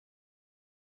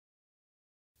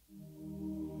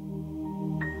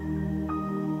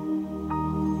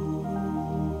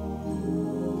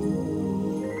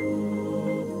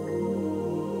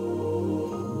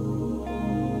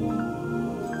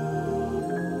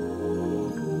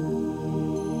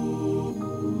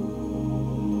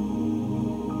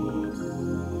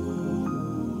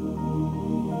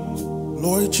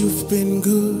Lord, you've been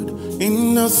good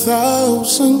in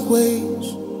 1,000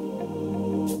 ways.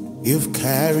 You've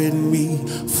carried me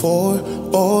for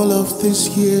all of these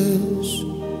years.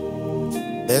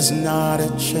 There's not a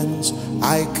chance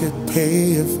I could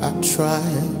pay if I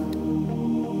tried.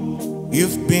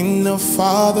 You've been a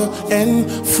father and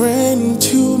friend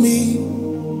to me,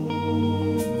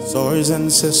 source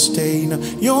and sustainer,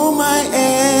 you're my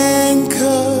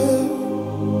anchor.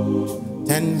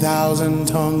 10,000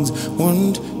 tongues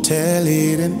won't tell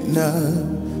it enough,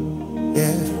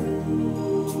 yeah.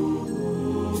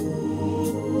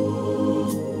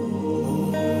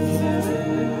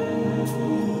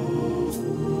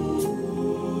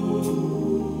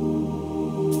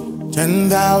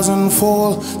 Ten 10,000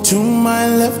 fall to my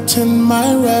left and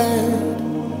my right.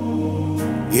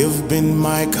 You've been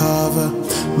my cover,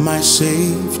 my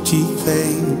safety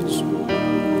place.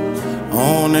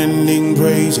 Unending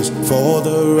praises for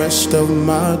the rest of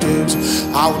my days.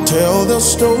 I'll tell the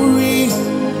story,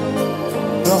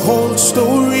 the whole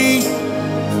story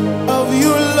of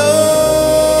your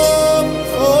love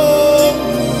for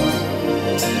me.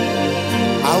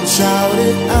 I'll shout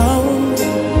it out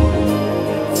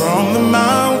from the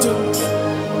mountains,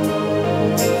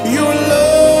 your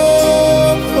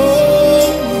love for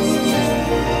me.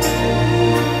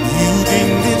 You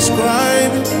didn't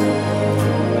describe it,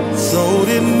 showed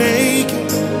it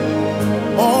naked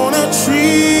on a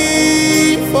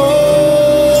tree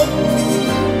for me.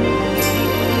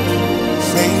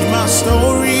 Changed my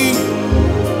story,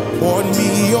 poured me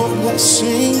your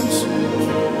blessings,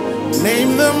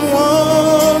 name them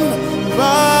one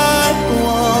by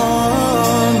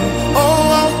one. Oh,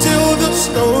 I'll tell the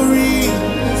story,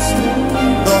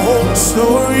 the whole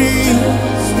story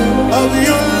of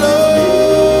your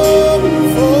love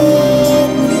for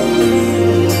me.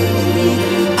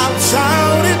 I'll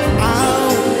shout it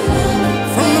out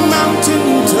from the mountain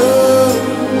top,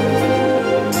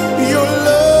 your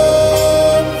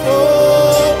love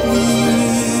for me.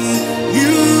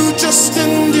 You just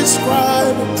didn't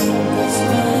describe it,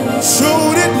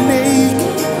 showed it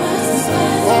naked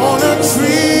on a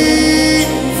tree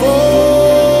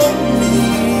for me.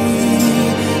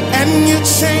 And you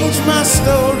changed my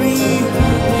story,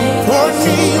 poured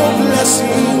me your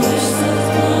blessings,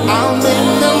 I'll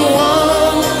name them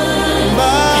one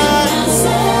by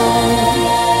one.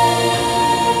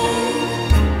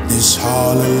 This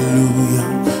hallelujah,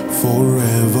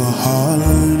 forever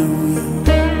hallelujah,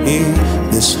 yeah.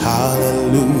 This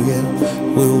hallelujah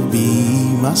will be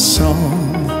my song.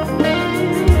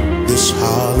 This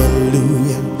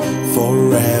hallelujah,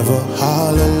 forever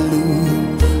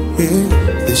hallelujah, yeah.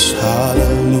 This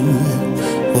hallelujah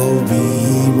will be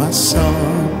my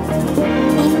song.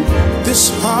 This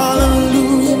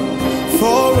hallelujah,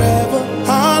 forever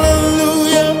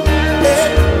hallelujah, yeah.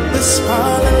 This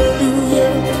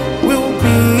hallelujah will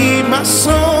be my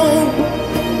song.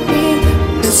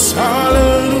 This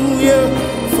hallelujah,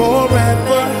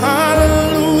 forever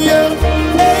hallelujah,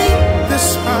 hey. This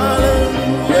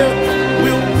hallelujah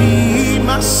will be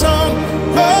my song.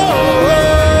 Oh,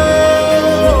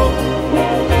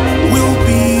 will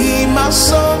be my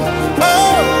song. Oh,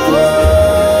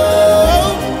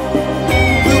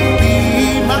 will be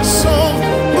my song.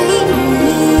 Ooh,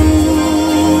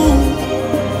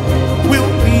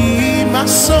 will be my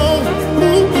song.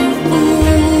 Ooh,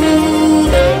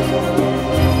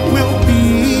 will be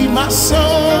my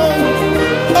song.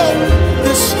 Oh,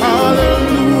 this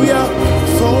hallelujah,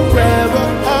 forever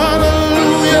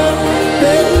hallelujah,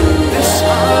 hey. This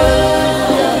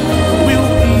hallelujah will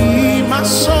be my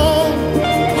song.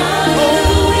 Oh,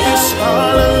 this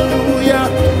hallelujah,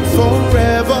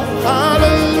 forever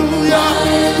hallelujah,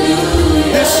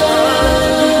 this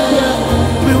hallelujah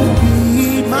will be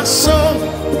my song.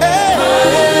 Hey,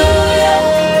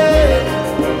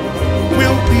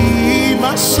 will be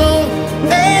my song.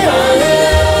 Hey,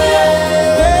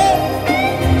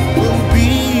 will be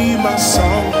my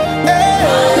song. Hey,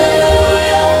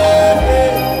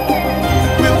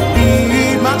 will be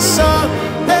my song.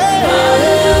 Hey,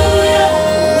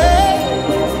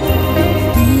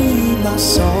 be my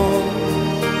song.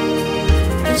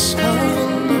 This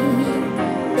hallelujah,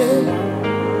 hey.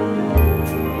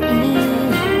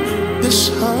 This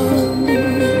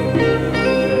hallelujah.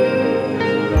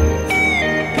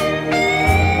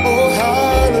 Oh,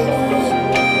 hallelujah.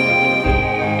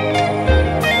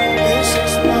 This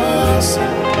is my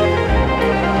song.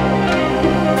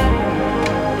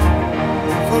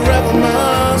 Forever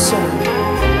my song.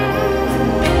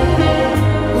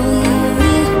 Ooh,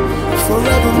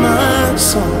 forever my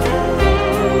song.